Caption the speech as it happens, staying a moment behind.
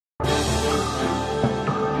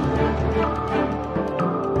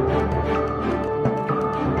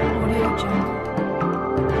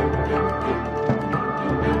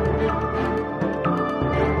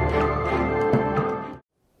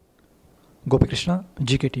Gopikrishna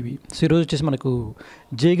జీకేటీవీ. So ఈరోజు వచ్చేసి మనకు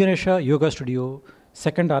జై Ganesha yoga studio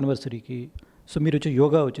 2nd యానివర్సరీకి so మీరు వచ్చి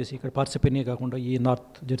యోగా వచ్చేసి ఇక్కడ పార్సిపనీ కాకుండా ఈ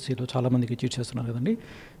నార్త్ జెర్సీలో చాలామందికి టీచ్ చేస్తున్నారు కదండి.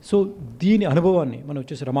 సో దీని అనుభవాన్ని మనం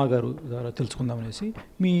వచ్చేసి రమా గారు ద్వారా తెలుసుకుందామనేసి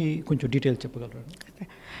మీ కొంచెం డీటెయిల్స్ చెప్పగలరు?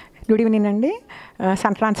 గుడ్ ఈవినింగ్ అండి,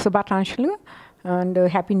 సంక్రాంతి శుభాకాంక్షలు అండ్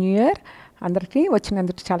హ్యాపీ న్యూ ఇయర్ అందరికీ.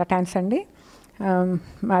 వచ్చినందుకు చాలా థ్యాంక్స్ అండి.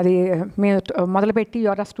 అది మేము మొదలుపెట్టి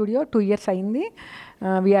యోగా స్టూడియో 2 years అయింది.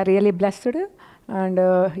 We are really blessed and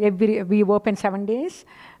we open 7 days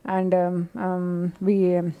and we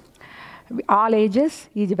all ages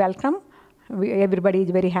is welcome. Everybody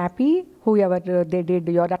is very happy whoever they did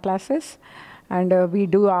yoga classes, and we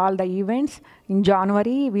do all the events. In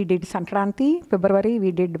January we did Sankranthi, February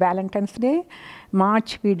we did Valentine's Day, March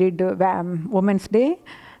we did Women's Day,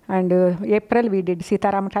 and April we did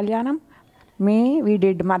Sitaram Kalyanam, May we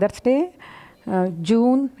did Mother's Day,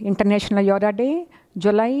 June International Yoga Day,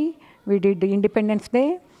 July we did Independence Day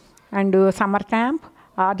and summer camp.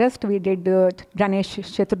 August we did Ganesh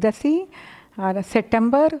Chaturdasi.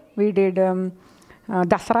 September we did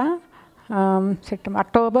Dasara.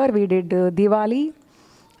 October we did Diwali,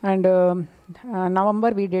 and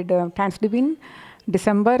November we did Thanksgiving.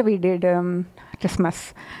 December we did Christmas,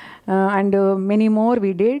 and many more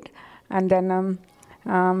we did. And then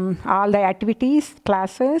all the activities,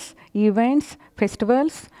 classes, events,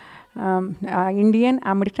 festivals, Indian,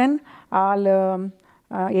 American, all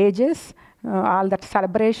ages, all that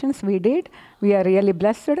celebrations we did. We are really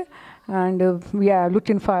blessed, and we are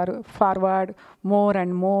looking forward more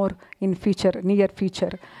and more in future, near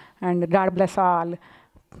future, and God bless all.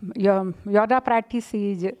 Yoga practice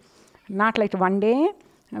is not like one day,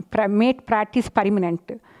 make practice permanent,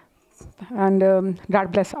 and God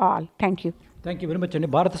bless all. Thank you. Thank you very much అండి.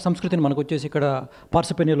 భారత సంస్కృతిని మనకు వచ్చేసి ఇక్కడ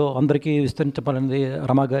పార్సిపనీలో అందరికీ విస్తరించాలనేది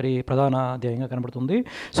రమా గారి ప్రధాన ధ్యేయంగా కనబడుతుంది.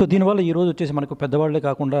 సో దీనివల్ల ఈరోజు వచ్చేసి మనకు పెద్దవాళ్ళే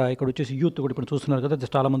కాకుండా ఇక్కడ వచ్చేసి యూత్ కూడా ఇప్పుడు చూస్తున్నారు కదా,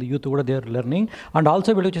 చాలామంది యూత్ కూడా they are learning. And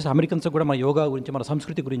also వీళ్ళు వచ్చేసి అమెరికన్స్ కూడా మన యోగా గురించి, మన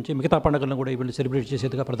సంస్కృతి గురించి, మిగతా పండుగలను కూడా వీళ్ళు సెలబ్రేట్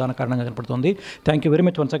చేసేదిగా ప్రధాన కారణంగా కనపడుతుంది. Thank you very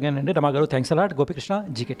much once again అండి రమా గారు. Thanks a lot. Gopikrishna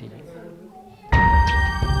జీకేటీవీ.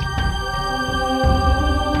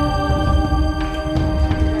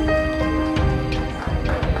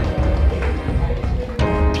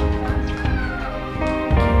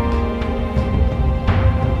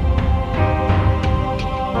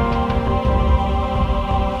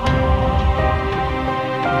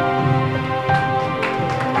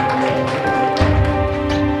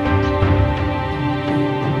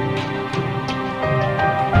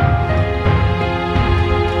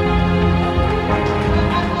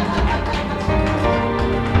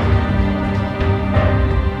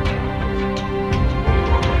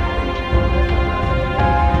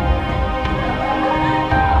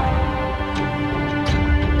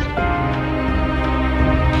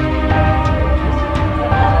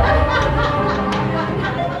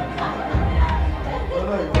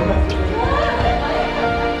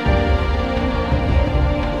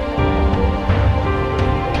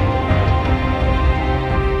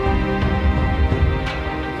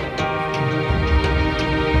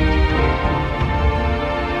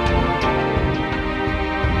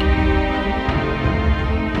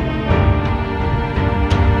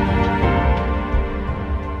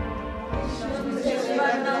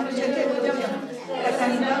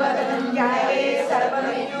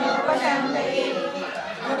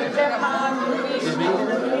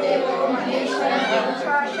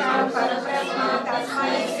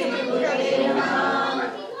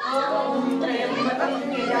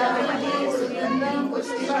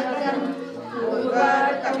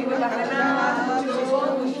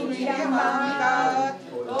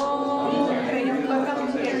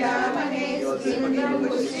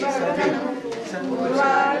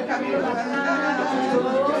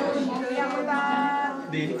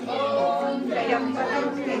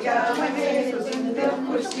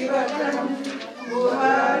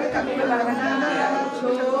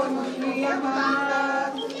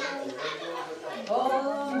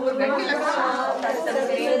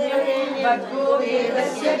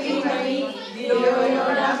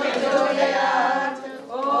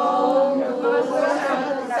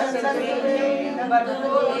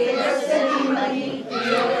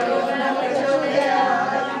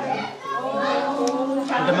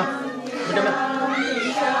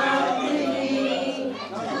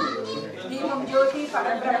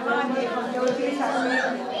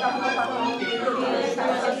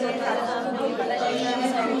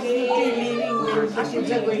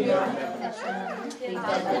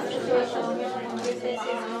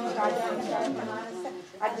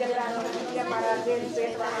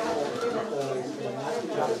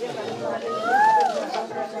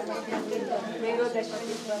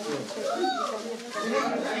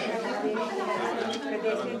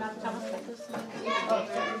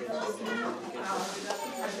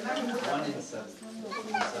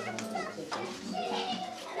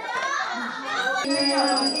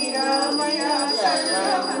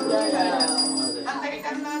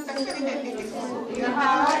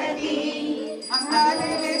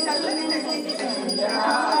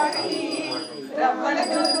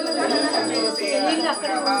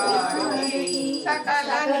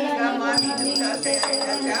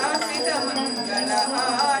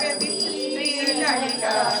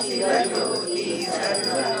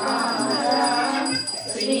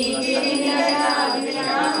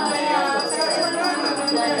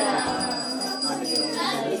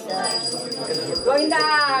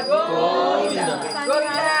 Govinda, Govinda,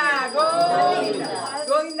 Govinda, Govinda,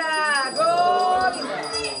 Govinda, Govinda.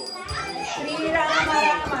 Sri Rama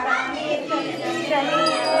Rama Rame Rame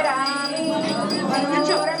Rame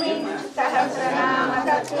Manchurami Sahasranama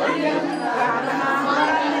Tattvaryam Rama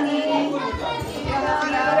Rame Sri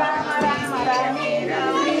Rama Rama Rame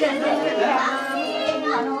Rame Rame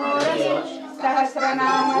Manorami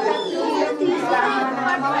Sahasranama Tattvaryam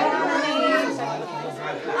Rama Rame.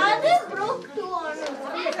 Other broke two on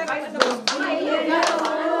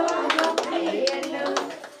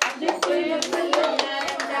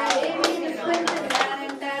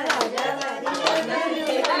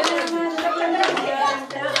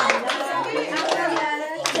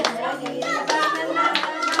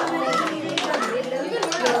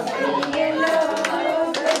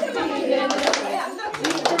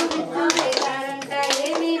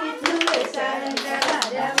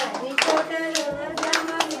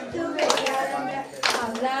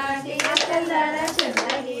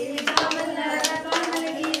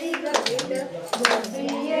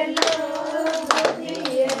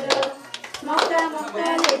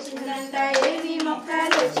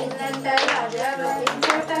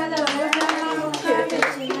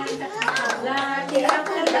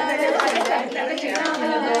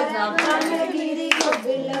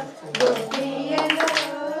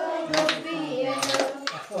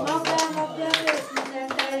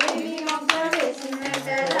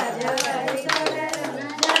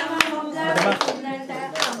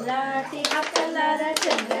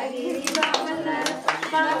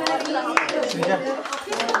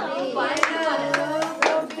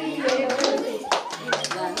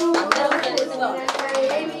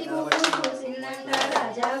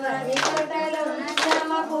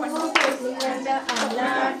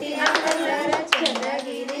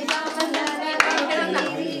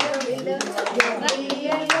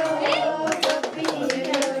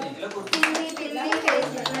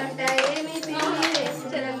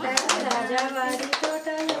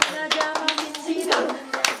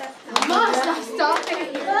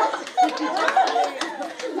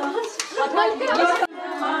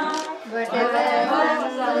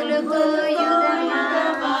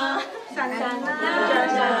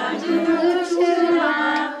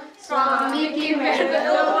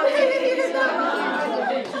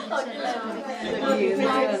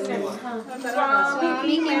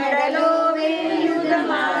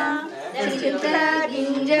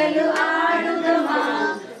గింజలు ఆడుదమా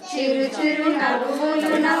చిరు చిరు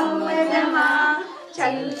నవ్వులు నవ్వదమా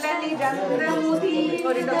చల్లని రంధ్రము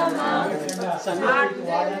తీరుదమా స్వామికి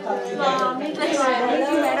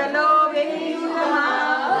మెడలో వేయుదమా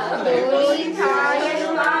తోలి ఛాయలు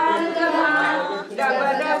ఆడుదమా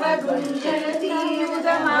దబదబ గుంజలు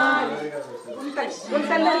తీరుదమా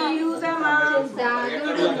గుంటలు తీరుదమా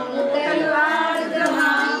దాదుడు గుంటలు ఆడుదమా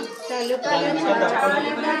తలుపల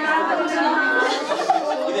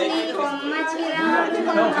కొమ్మ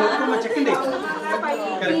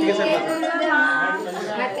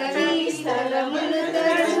స్థలములు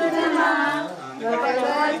తరుదమా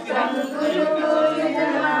వస్త్రంగులు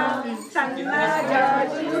పోయుదమా సన్న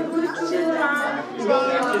జాజులు గుచ్చుమా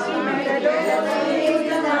మెడలో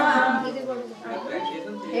వేయుదమా.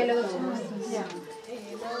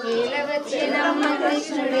 ఏలవచ్చెనమ్మ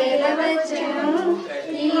కృష్ణుడు ఏలవచ్చెను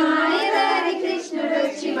ఈ మాయదారి కృష్ణుడు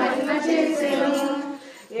వచ్చి మహిమ చేసెను.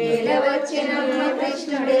 ఏలవచ్చెనమ్మ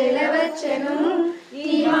కృష్ణుడు ఏలవచ్చెను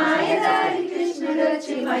ఈ మాయదారి కృష్ణుడు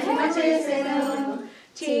వచ్చి మహిమ చేసెను.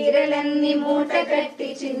 చీరలన్నీ మూట కట్టి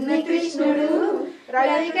చిన్న కృష్ణుడు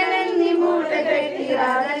రవికలన్నీ మూట కట్టి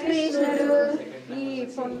రాధాకృష్ణుడు.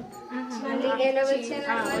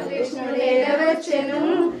 కృష్ణుడు ఏలవచ్చెను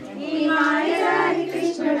ఈ మాయదారి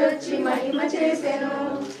కృష్ణుడు వచ్చి మహిమ చేసెను.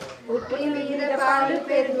 ఉట్టి మీద పాలు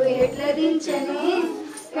పెరుగు ఎట్ల దించెను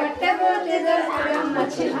కట్టబోతే దొరకడమ్మ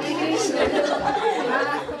చిన్ని కృష్ణుడు.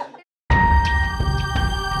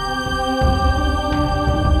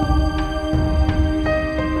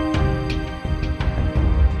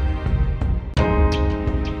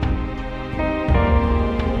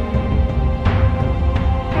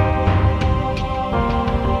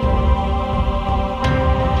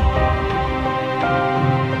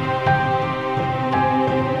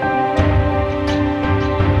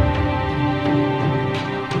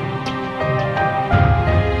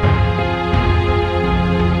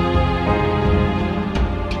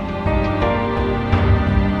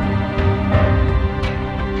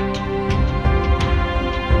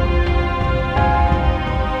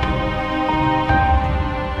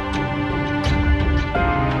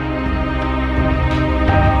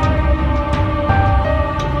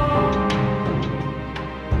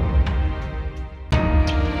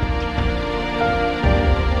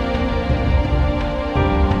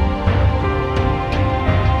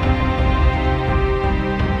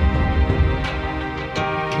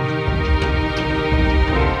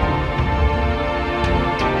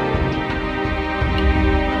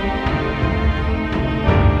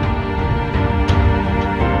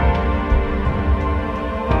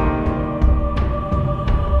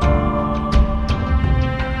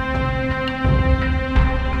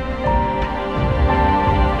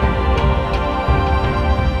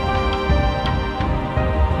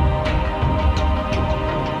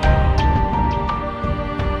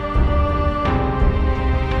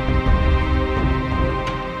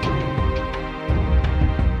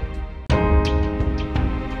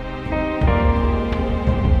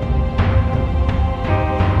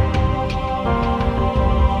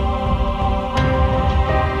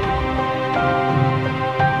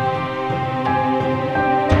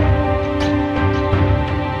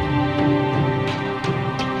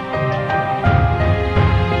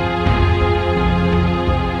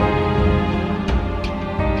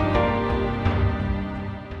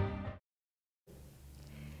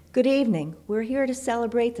 Good evening. We're here to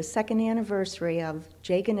celebrate the second anniversary of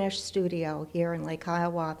Ganesh Studio here in Lake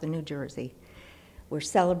Hiawatha, New Jersey. We're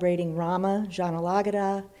celebrating Rama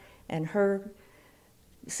Janalagada and her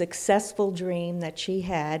successful dream that she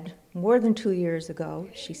had more than 2 years ago.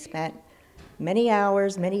 She spent many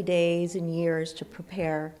hours, many days, and years to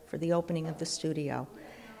prepare for the opening of the studio.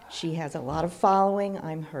 She has a lot of following.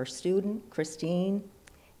 I'm her student, Christine,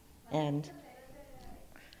 and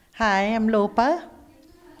Hi, I'm Lopa.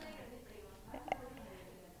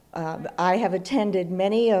 I have attended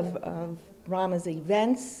many of Rama's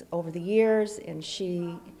events over the years, and she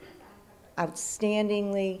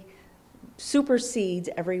outstandingly supersedes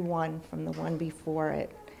everyone from the one before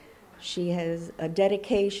it. She has a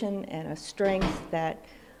dedication and a strength that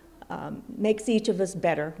makes each of us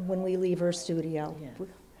better when we leave her studio. Yeah.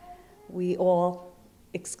 We all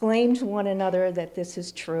exclaim to one another that this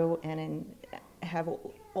is true, and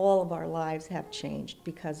all of our lives have changed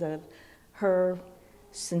because of her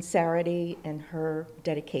sincerity and her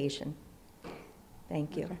dedication. Thank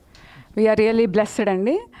you. We are really blessed,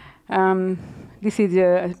 Andy. This is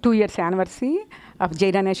 2 years anniversary of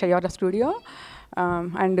Ganesh Yoga Studio.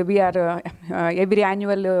 And we are every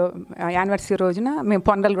annual anniversary రోజున మేము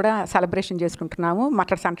పొంగల్ కూడా celebration చేసుకుంటున్నాము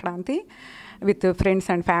Makar Sankranti with friends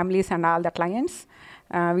and families and all the clients.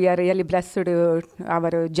 We are really blessed.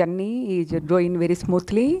 Our journey is going very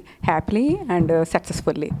smoothly, happily, and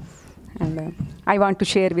successfully. And I want to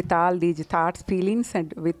share with all these thoughts, feelings, and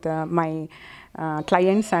with my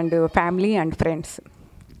clients and family and friends.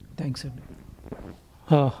 Thanks.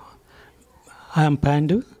 I am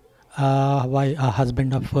Pandu,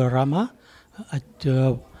 husband of Rama.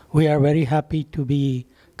 We are very happy to be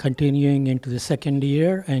continuing into the second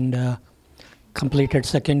year and completed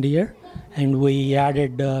second year. And we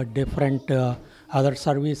added different other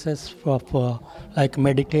services for like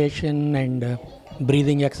meditation and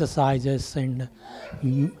breathing exercises, and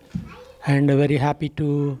very happy to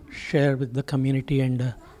share with the community and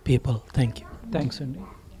people. Thank you. Thanks, Andy.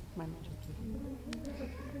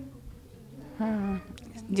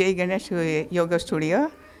 Ganesh Yoga Studio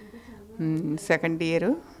second year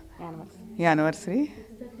anniversary.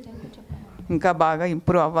 ఇంకా బాగా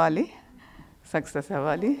improve అవ్వాలి, success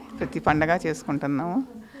అవ్వాలి. ప్రతి పండగ చేసుకుంటున్నాము.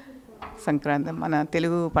 సంక్రాంతి మన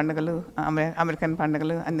తెలుగు పండుగలు, American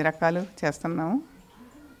పండుగలు అన్ని రకాలు చేస్తున్నాము.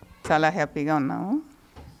 చాలా హ్యాపీగా ఉన్నాము.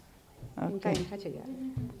 ఓకే,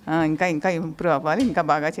 ఇంకా ఇంకా ఇంప్రూవ్ అవ్వాలి, ఇంకా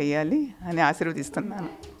బాగా చేయాలి అని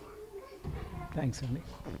ఆశీర్వదిస్తున్నాను. థ్యాంక్స్ అండి.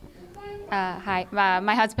 Hi,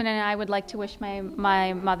 my husband and I would like to wish my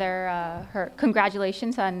mother her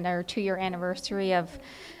congratulations on her 2-year anniversary of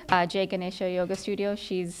Ganesh Yoga Studio.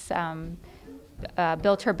 She's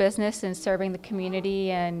built her business in serving the community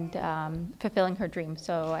and fulfilling her dream.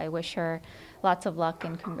 So I wish her lots of luck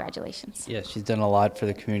and congratulations. Yeah, she's done a lot for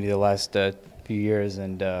the community the last few years,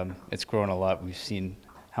 and it's grown a lot. We've seen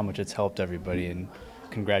how much it's helped everybody, and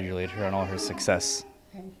congratulate her on all her success.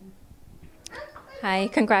 Hi,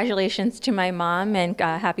 congratulations to my mom and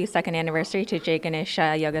happy second anniversary to Ganesh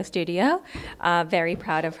Yoga Studio. Very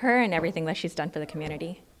proud of her and everything that she's done for the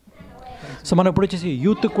community. So మనం ఇప్పుడు వచ్చేసి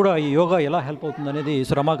youth కూడా ఈ యోగా ఎలా help అవుతుంది అనేది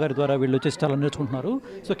so రమా గారి ద్వారా వీళ్ళు వచ్చేసి చాలా నేర్చుకుంటున్నారు.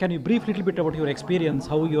 So can you brief little bit about your experience,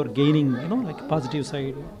 how you are gaining like positive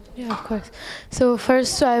side? Yeah, of course. So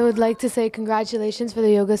first I would like to say congratulations for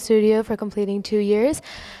the yoga studio for completing 2 years.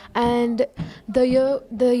 And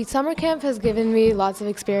the summer camp has given me lots of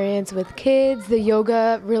experience with kids. The yoga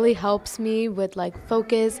really helps me with like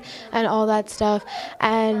focus and all that stuff.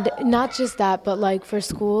 And not just that, but like for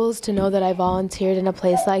schools to know that I volunteered in a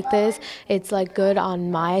place like this, it's like good on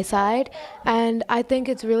my side. And I think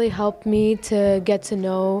it's really helped me to get to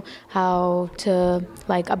know how to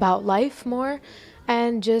like about life more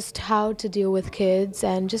and just how to deal with kids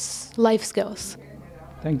and just life skills.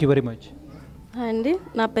 Thank you very much. అండి,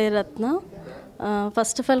 నా పేరు రత్న.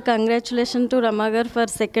 First of all congratulation to రమా గారు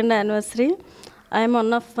for second anniversary. I'm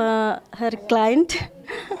one of her client.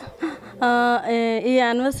 ఈ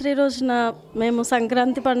anniversary రోజున మేము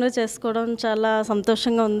సంక్రాంతి పండుగ చేసుకోవడం చాలా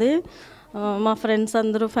సంతోషంగా ఉంది. మా ఫ్రెండ్స్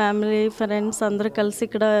అందరూ, ఫ్యామిలీ ఫ్రెండ్స్ అందరూ కలిసి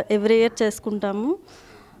ఇక్కడ ఎవ్రీ ఇయర్ చేసుకుంటాము.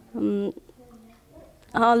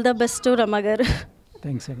 ఆల్ ద బెస్ట్ టు రమా గారు.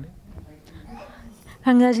 థ్యాంక్స్ అండి.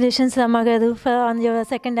 Congratulations Rama Garu on your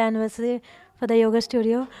second anniversary for the yoga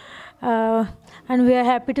studio. And we are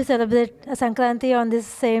happy to celebrate Sankranthi on this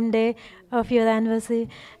same day of your anniversary.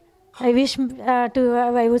 I wish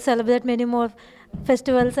I would celebrate many more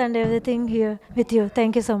festivals and everything here with you.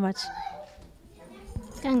 Thank you so much.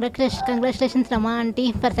 Congratulations Rama aunty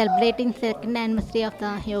for celebrating second anniversary of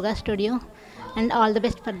the yoga studio, and all the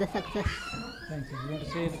best for the success. Thank you. You want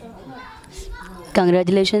to say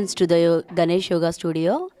Congratulations to the Ganesh Yoga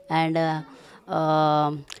Studio and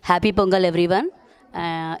happy Pongal everyone.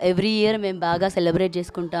 Every year మేము బాగా celebrate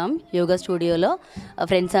చేసుకుంటాం యోగా స్టూడియోలో.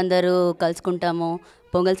 Friends అందరూ కలుసుకుంటాము,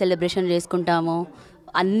 pongal celebration చేసుకుంటాము.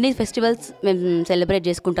 అన్ని festivals మేము celebrate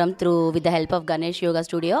చేసుకుంటాం through with the help of Ganesh yoga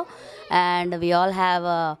studio. And we all have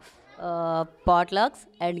potlucks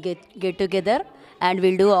and get together and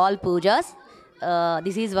we'll do all pujas.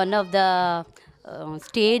 This is one of the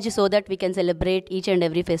stage so that we can celebrate each and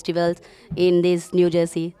every festivals in this New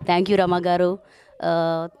Jersey. Thank you Rama garu,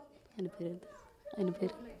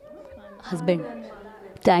 husband.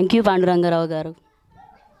 Thank you Panduranga Rao garu.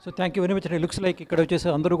 So thank you very much. Looks like ఇక్కడ వచ్చేసి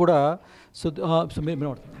అందరూ కూడా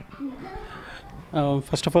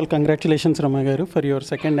First of all, congratulations Rama garu for your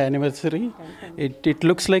second anniversary. It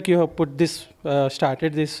looks like you have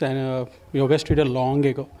started this yoga studio long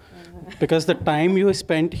ago, because the time you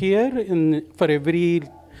spent here for every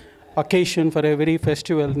occasion, for every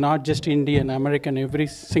festival, not just Indian, American, every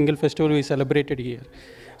single festival we celebrated here.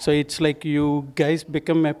 So it's like you guys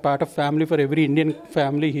become a part of family for every Indian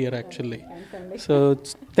family here actually. So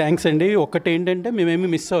thanks అండి. ఒక్కటి ఏంటంటే మేమేమి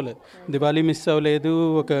miss అవ్వలేదు, Diwali miss అవ్వలేదు,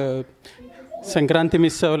 ఒక Sankranti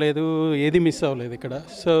miss అవ్వలేదు, ఏది miss అవ్వలేదు ఇక్కడ.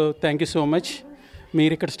 So thank you so much.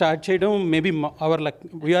 మీరు ఇక్కడ స్టార్ట్ చేయడం maybe hour luck,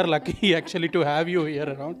 we are lucky actually to have you here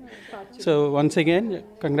around. So once again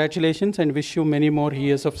congratulations and wish you many more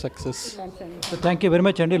years of success. Thank you very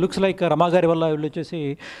much అండి. Looks like రమా గారి వల్ల వీళ్ళు వచ్చేసి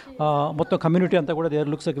మొత్తం community అంతా కూడా they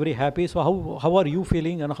looks like very happy. So how are you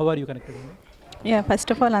feeling and how are you connected?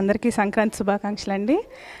 First of all అందరికీ సంక్రాంతి శుభాకాంక్షలు అండి.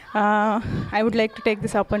 I would like to take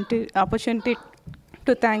this opportunity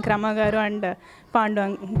to thank Rama garu and Pandu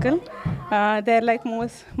uncle. They are like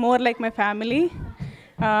more like my family.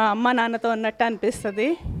 Amma naanatho unnattu anipistadi.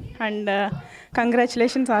 And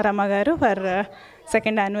congratulations Rama garu for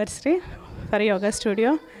second anniversary for yoga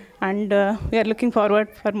studio, and we are looking forward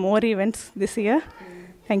for more events this year.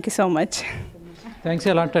 Thank you so much. Thanks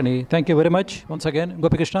a lot Anthony. Thank you very much once again.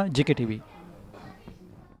 Gopi Krishna, GKTV.